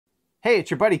Hey,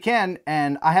 it's your buddy Ken,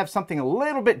 and I have something a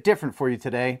little bit different for you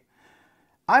today.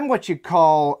 I'm what you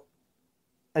call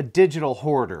a digital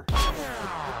hoarder.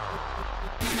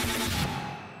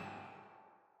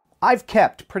 I've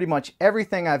kept pretty much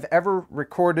everything I've ever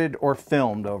recorded or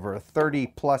filmed over a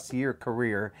 30-plus year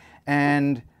career,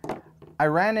 and I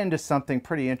ran into something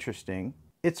pretty interesting.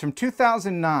 It's from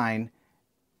 2009,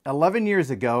 11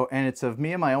 years ago, and it's of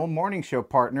me and my old morning show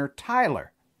partner,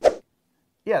 Tyler.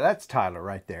 Yeah, that's Tyler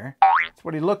right there. That's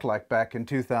what he looked like back in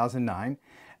 2009.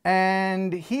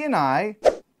 And he and I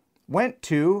went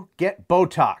to get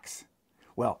Botox.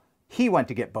 Well, he went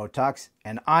to get Botox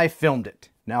and I filmed it.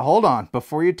 Now hold on,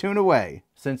 before you tune away,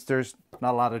 since there's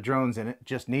not a lot of drones in it,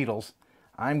 just needles,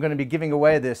 I'm going to be giving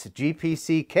away this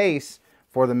GPC case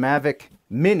for the Mavic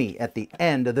Mini at the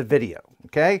end of the video,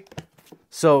 okay?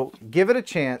 So give it a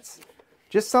chance,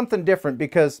 just something different,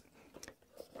 because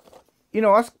you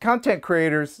know, us content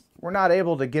creators, we're not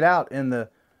able to get out in the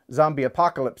zombie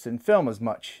apocalypse and film as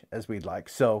much as we'd like.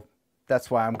 So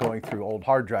that's why I'm going through old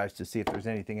hard drives to see if there's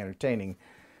anything entertaining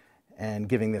and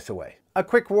giving this away. A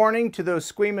quick warning to those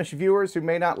squeamish viewers who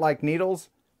may not like needles.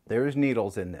 There's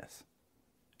needles in this.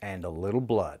 And a little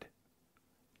blood.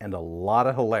 And a lot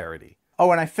of hilarity.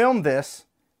 Oh, and I filmed this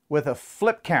with a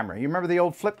flip camera. You remember the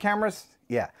old flip cameras?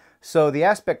 Yeah. So the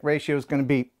aspect ratio is going to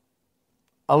be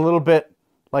a little bit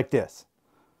like this.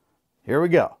 Here we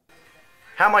go.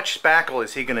 How much spackle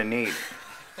is he gonna need?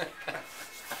 I'm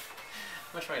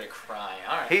much ready to cry.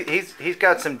 All right. He's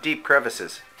got some deep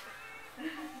crevices.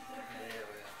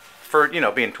 For, you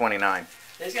know, being 29.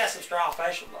 He's got some strong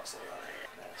facial muscle.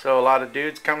 So a lot of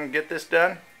dudes come and get this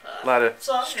done? A lot of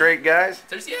straight guys?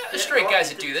 There's straight guys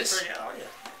that do this. Oh, yeah.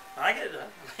 I get it done.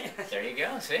 There you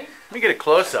go, see? Let me get a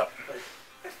close-up.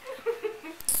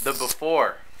 The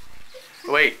before.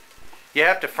 Wait. You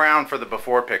have to frown for the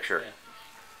before picture.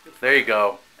 Yeah. There you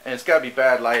go. And it's got to be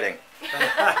bad lighting.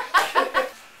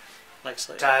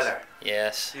 Tyler.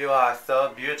 Yes. You are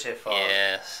so beautiful.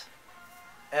 Yes.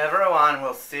 Everyone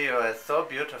will see you as so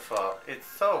beautiful. It's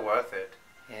so worth it.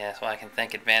 Yeah, that's why I can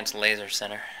thank Advanced Laser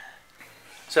Center.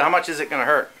 So how much is it going to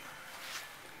hurt?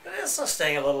 It's just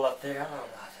staying a little up there. I don't know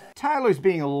about that. Tyler's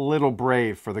being a little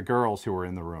brave for the girls who were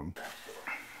in the room.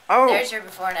 Oh. There's your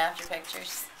before and after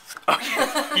pictures.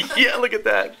 Yeah, look at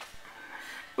that.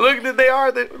 Look,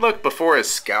 look, before is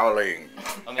scowling.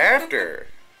 After.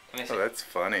 Oh, that's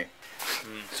funny.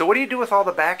 So what do you do with all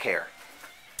the back hair?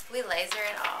 We laser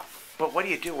it off. But what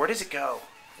do you do? Where does it go?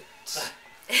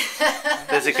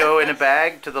 Does it go in a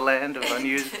bag to the land of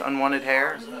unused, unwanted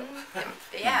hair?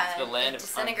 Yeah, the land it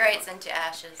disintegrates into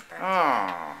ashes.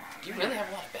 Oh. Do you really have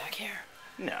a lot of back hair?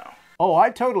 No. Oh, I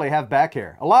totally have back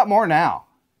hair. A lot more now,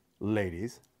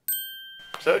 ladies.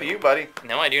 So do you, buddy.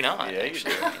 No, I do not. Yeah, you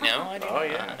do. No, I do not.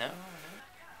 Yeah. No.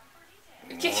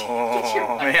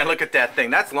 Oh, man, look at that thing.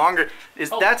 That's longer.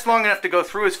 That's long enough to go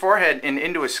through his forehead and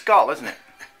into his skull, isn't it?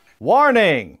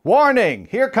 Warning! Warning!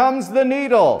 Here comes the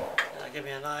needle. Give me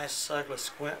a nice ugly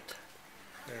squint.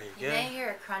 There you go. You may hear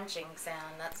a crunching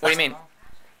sound. That's what do you mean?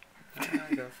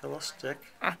 Go fill a stick.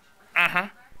 That's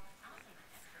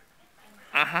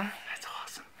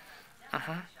awesome.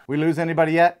 We lose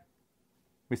anybody yet?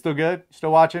 We still good?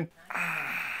 Still watching?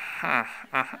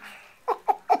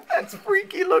 That's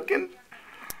freaky looking.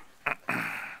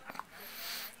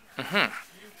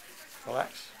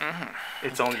 Relax.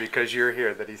 It's only because you're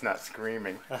here that he's not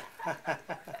screaming.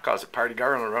 Cause a party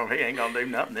girl in the room. He ain't gonna do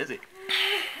nothing, is he?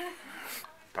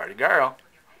 Party girl.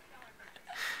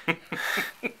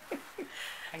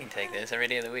 I can take this every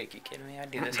day of the week. You kidding me? I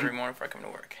do this every morning before I come to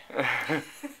work.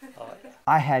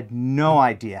 I had no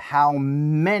idea how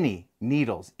many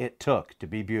needles it took to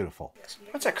be beautiful.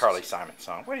 What's that Carly Simon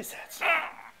song? What is that song?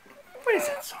 What is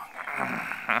that song?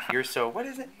 You're so... What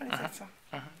is it? What is that song?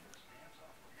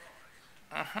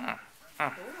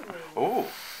 Ooh.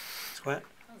 Squint.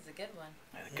 That was a good one.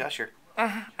 The gusher.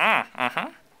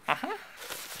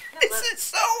 This is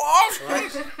so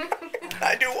awesome. Can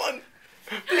I do one?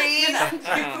 Please.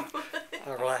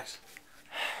 Relax.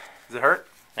 Does it hurt?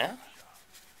 Yeah.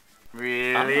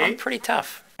 Really? I'm pretty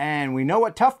tough. And we know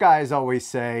what tough guys always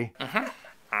say.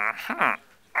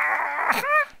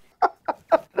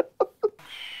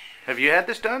 Have you had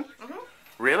this done?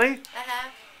 Really? I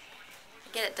have.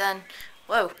 Get it done.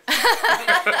 Whoa.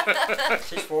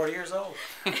 She's 40 years old.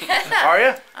 Are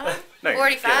you? No,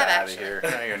 45 get out actually. Of here.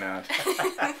 No, you're not.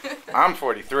 I'm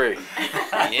 43.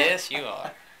 Yes, you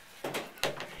are.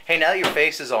 Hey, now your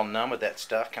face is all numb with that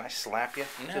stuff. Can I slap you?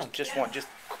 No. Just one. Yes.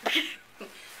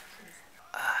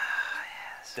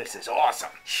 This is awesome.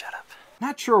 Shut up.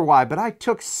 Not sure why, but I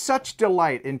took such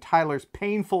delight in Tyler's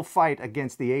painful fight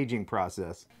against the aging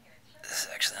process. This is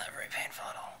actually not very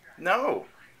No.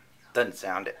 Doesn't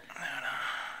sound it.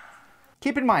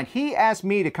 Keep in mind, he asked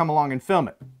me to come along and film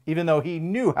it, even though he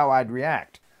knew how I'd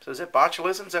react. So is it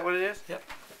botulism? Is that what it is? Yep.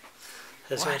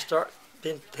 It's going to start.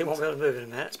 They won't be able to move in a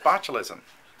minute. It's botulism.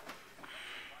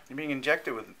 You're being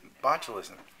injected with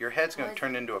botulism. Your head's going to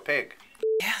turn into a pig.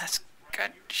 Yeah, that's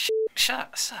good.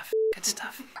 Shut stuff. Good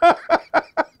stuff.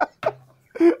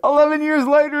 11 years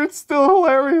later, it's still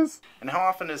hilarious. And how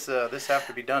often does this have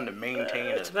to be done to maintain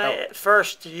it?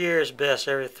 First year is best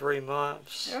every 3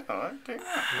 months. Yeah, okay.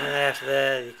 And then after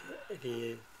that, if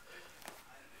you...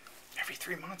 Every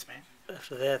 3 months, man.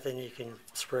 After that, then you can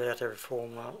spread out every 4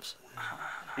 months.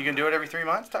 You can do it every 3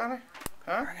 months, Tyler?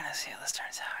 Huh? We're gonna see how this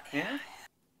turns out. Yeah.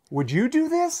 Would you do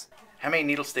this? How many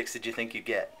needle sticks did you think you'd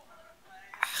get?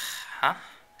 Huh?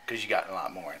 Because you got a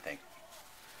lot more, I think.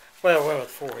 Well, went with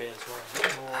 4 ends.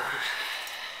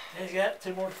 He's got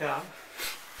 2 more to come.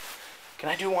 Can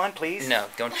I do one, please? No,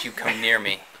 don't you come near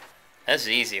me. This is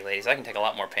easy, ladies. I can take a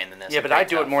lot more pain than this. Yeah, but I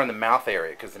do it more in the mouth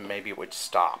area because then maybe it would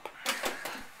stop.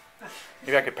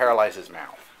 Maybe I could paralyze his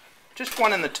mouth. Just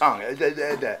one in the tongue.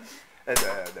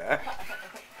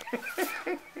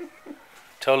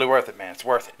 Totally worth it, man. It's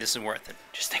worth it. This is worth it.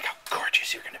 Just think how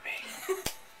gorgeous you're going to be.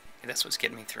 That's what's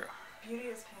getting me through. Beauty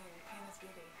is pain. Pain is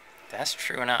beauty. That's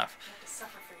true enough. You have to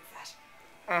suffer for your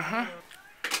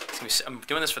fashion. I'm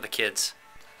doing this for the kids.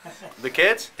 The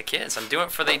kids? The kids. I'm doing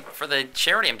it for the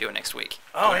charity I'm doing next week.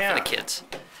 Oh, Doing it yeah. For the kids.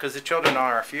 Because the children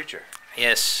are our future.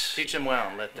 Yes. Teach them well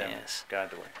and let them Yes.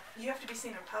 guide the way. You have to be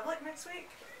seen in public next week?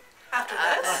 After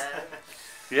this?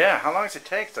 Yeah, how long does it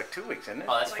take? It's like 2 weeks, isn't it?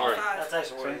 Oh, that's Like fine. 5. That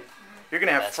takes a week. You're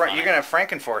gonna have That's fine. you're gonna have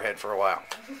Franken forehead for a while.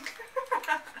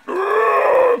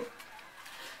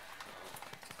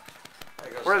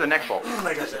 Where are the neck bolts?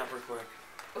 Make us down pretty quick.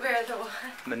 Where the what?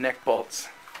 The neck bolts.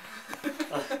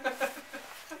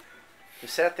 The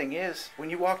sad thing is, when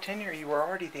you walked in here, you were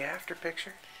already the after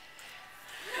picture.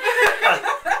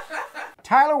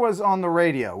 Tyler was on the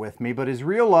radio with me, but his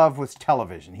real love was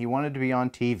television. He wanted to be on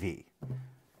TV.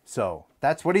 So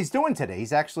that's what he's doing today.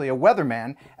 He's actually a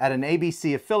weatherman at an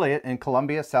ABC affiliate in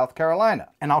Columbia, South Carolina.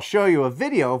 And I'll show you a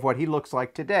video of what he looks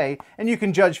like today, and you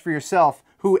can judge for yourself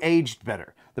who aged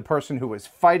better, the person who was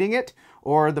fighting it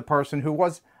or the person who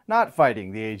was not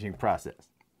fighting the aging process.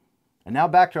 And now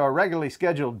back to our regularly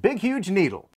scheduled big, huge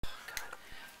needle.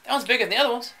 That one's bigger than the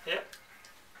other ones. Yep.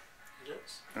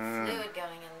 Yes. Fluid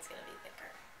going in is going to be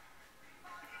thicker.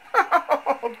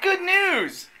 Oh, good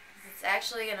news! It's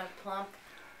actually going to plump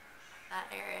that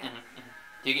area.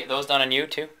 Do you get those done on you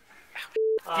too?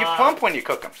 You plump when you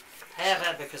cook them. I have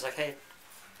had because I can't.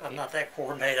 I'm not that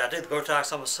coordinated. I do the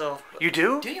Botox on myself. But You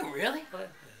do? Do you really?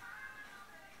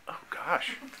 Oh,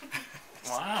 gosh.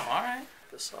 Wow. All right.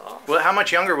 this off. Well, how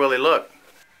much younger will he look?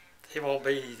 He won't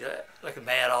be looking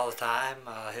mad all the time.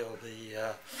 He'll be.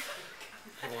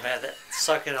 He won't have that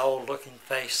sucking old looking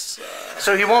face.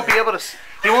 So he won't be able to.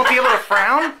 He won't be able to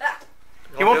frown.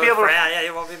 He won't be able to. frown. Yeah,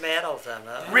 he won't be mad all the time.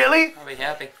 No. Really? I'll be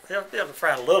happy. He'll be able to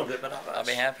frown a little bit, but not much. I'll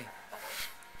be happy.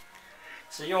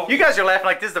 So you won't. You guys are laughing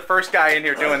like this is the first guy in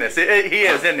here doing this. He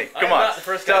is, isn't he? Come on. Not the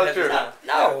first Tell guy the truth.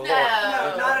 No, Lord.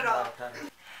 No, not at all.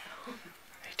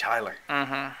 Hey, Tyler.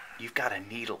 Mm-hmm. You've got a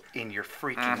needle in your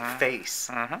freaking face.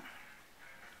 Mm-hmm.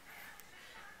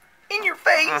 In your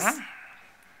face.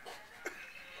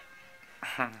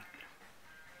 In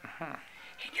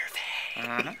your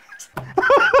face.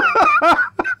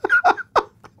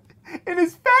 In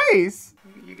his face.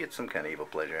 You get some kind of evil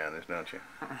pleasure out of this, don't you?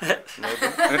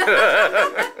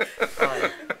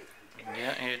 You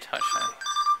don't need to touch that.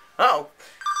 Oh.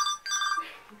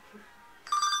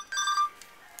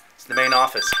 It's the main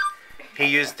office. He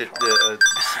used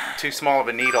too small of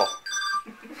a needle.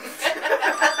 You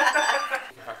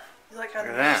like how the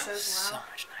Look at mirror that. says So wow?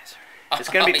 much nicer. It's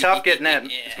gonna be tough getting that.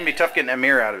 Yeah. It's gonna be tough getting that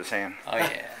mirror out of his hand. Oh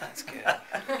yeah, that's good.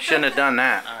 Shouldn't have done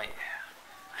that. Oh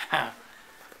yeah.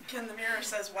 Again, the mirror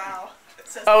says wow. It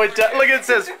says Oh, it does. Look, it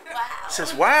says. Wow. It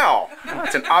says wow.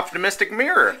 It's an optimistic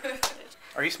mirror.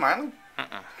 Are you smiling?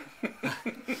 I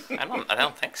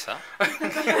don't think so.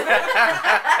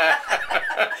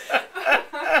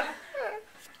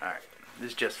 All right.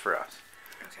 This is just for us.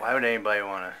 Okay. Why would anybody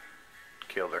want to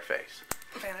kill their face?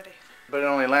 Vanity. But it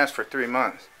only lasts for 3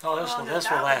 months. Oh, this Oh, will no, this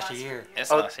that will one last a lasts. year.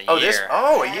 It's a year.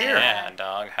 Oh, a year. Yeah,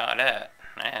 dog. How that?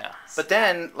 Yeah. But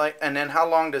then, and then how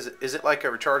long does it? Is it like a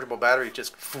rechargeable battery?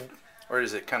 Just, or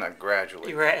is it kind of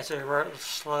gradually? It's a real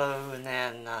slow, and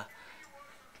then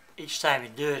each time you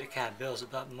do it, it kind of builds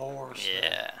up more. So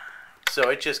Yeah. So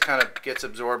it just kind of gets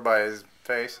absorbed by his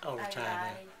face. Over time.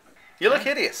 Aye, You look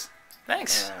hideous.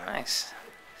 Thanks. Yeah. Nice.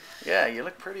 Yeah, you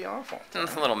look pretty awful.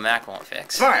 Nothing a little Mac won't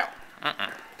fix. Smile.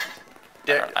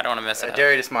 I don't want to mess it I up.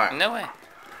 dare you to smile. No way.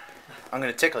 I'm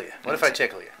gonna tickle you. What if I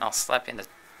tickle you? I'll slap you in the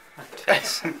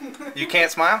face. You can't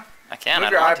smile? I can. Move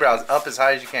I your don't want to. eyebrows up as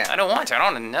high as you can. I don't want to. I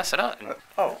don't want to mess it up.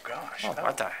 Oh gosh. Oh,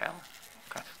 what the hell?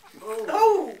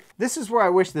 This is where I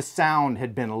wish the sound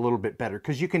had been a little bit better,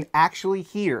 because you can actually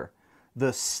hear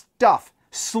the stuff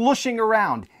slushing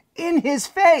around in his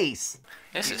face.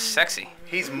 This is sexy.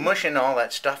 He's mushing all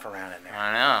that stuff around in there.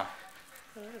 I know.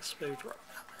 Smooth right.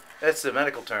 That's the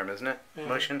medical term, isn't it?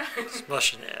 Mushing?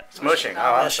 Smushing it. Smushing.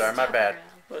 Oh, I'm sorry. My bad.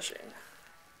 Smushing.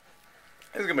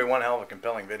 This is going to be one hell of a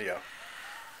compelling video.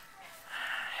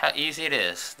 How easy it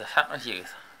is. The Fountain of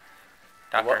Youth.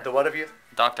 The what of you?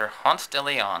 Dr. Hans de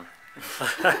Leon.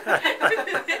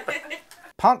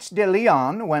 Ponce de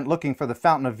Leon went looking for the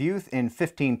Fountain of Youth in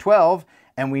 1512,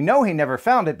 and we know he never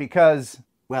found it because,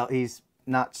 well, he's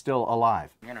not still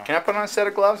alive. You know. Can I put on a set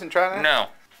of gloves and try that? No.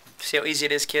 See how easy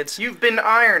it is, kids? You've been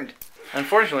ironed.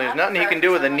 Unfortunately, there's nothing you can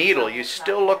do with a needle. You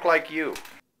still look like you.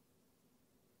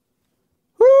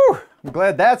 Whew! I'm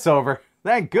glad that's over.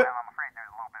 Thank good. I'm afraid there's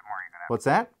a little bit more you're gonna have. What's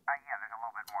that? Yeah, there's a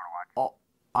little bit more to watch. Oh,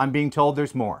 I'm being told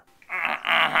there's more.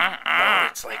 Oh,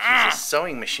 it's like he's a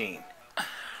sewing machine.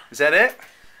 Is that it?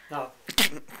 No,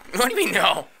 What do you mean,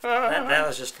 no? that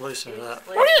was just loosening it up.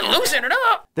 What are you losing it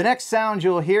up? The next sound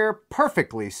you'll hear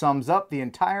perfectly sums up the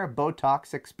entire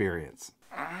Botox experience.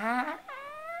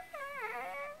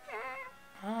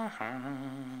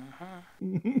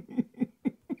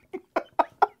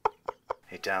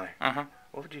 Hey, Tyler.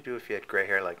 What would you do if you had gray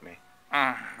hair like me?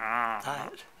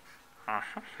 Tight. Hair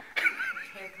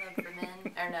club for men?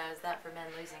 Or no, is that for men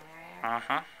losing their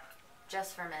hair?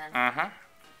 Just for men.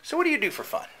 So what do you do for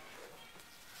fun?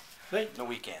 Me? The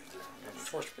weekends.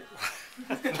 Torture people.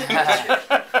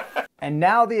 And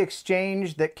now the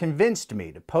exchange that convinced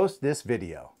me to post this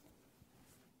video.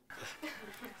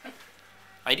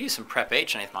 I do some Prep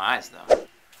H underneath my eyes, though.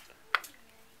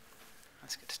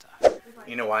 That's good stuff.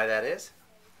 You know why that is?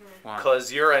 Why?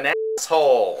 Because you're an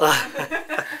asshole.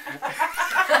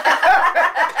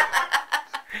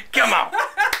 Come on.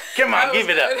 Come on, give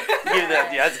it up. Give it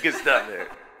up. Yeah, that's good stuff there.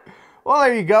 Well,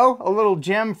 there you go. A little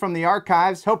gem from the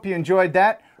archives. Hope you enjoyed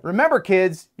that. Remember,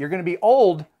 kids, you're going to be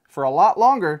old for a lot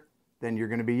longer than you're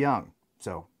going to be young.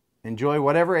 So enjoy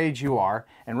whatever age you are.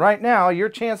 And right now, your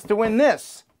chance to win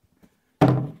this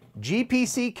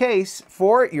GPC case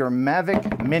for your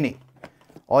Mavic Mini.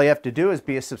 All you have to do is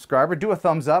be a subscriber. Do a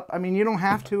thumbs up. I mean, you don't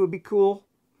have to. It would be cool.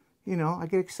 You know, I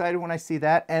get excited when I see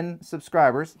that. And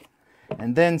subscribers.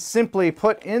 And then simply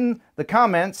put in the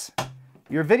comments,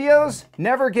 your videos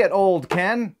never get old,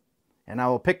 Ken. And I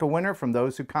will pick a winner from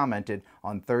those who commented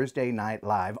on Thursday Night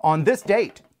Live on this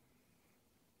date.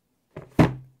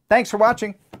 Thanks for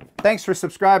watching. Thanks for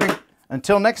subscribing.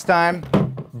 Until next time,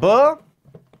 buh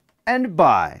and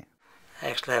bye. I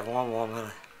actually have one woman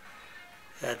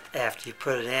that after you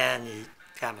put it in, you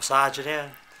kind of massage it in.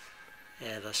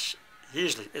 And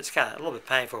usually it's kind of a little bit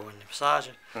painful when you massage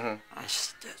it. And she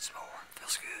says, do it some more.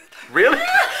 Feels good. Really?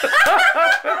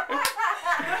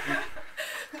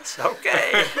 It's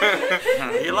okay.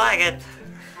 You like it.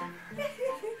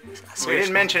 We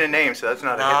didn't mention a name, so that's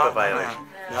not a HIPAA violation.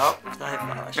 No, it's not a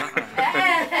violation.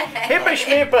 HIPAA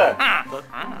schmippa! But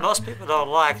most people don't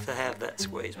like to have that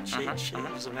squeeze, but she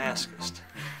was a masochist.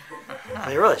 I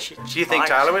mean, really, Do you think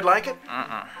Tyler would like it?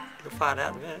 You'll find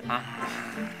out in a minute.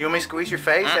 You want me to squeeze your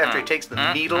face after he takes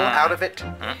the needle out of it?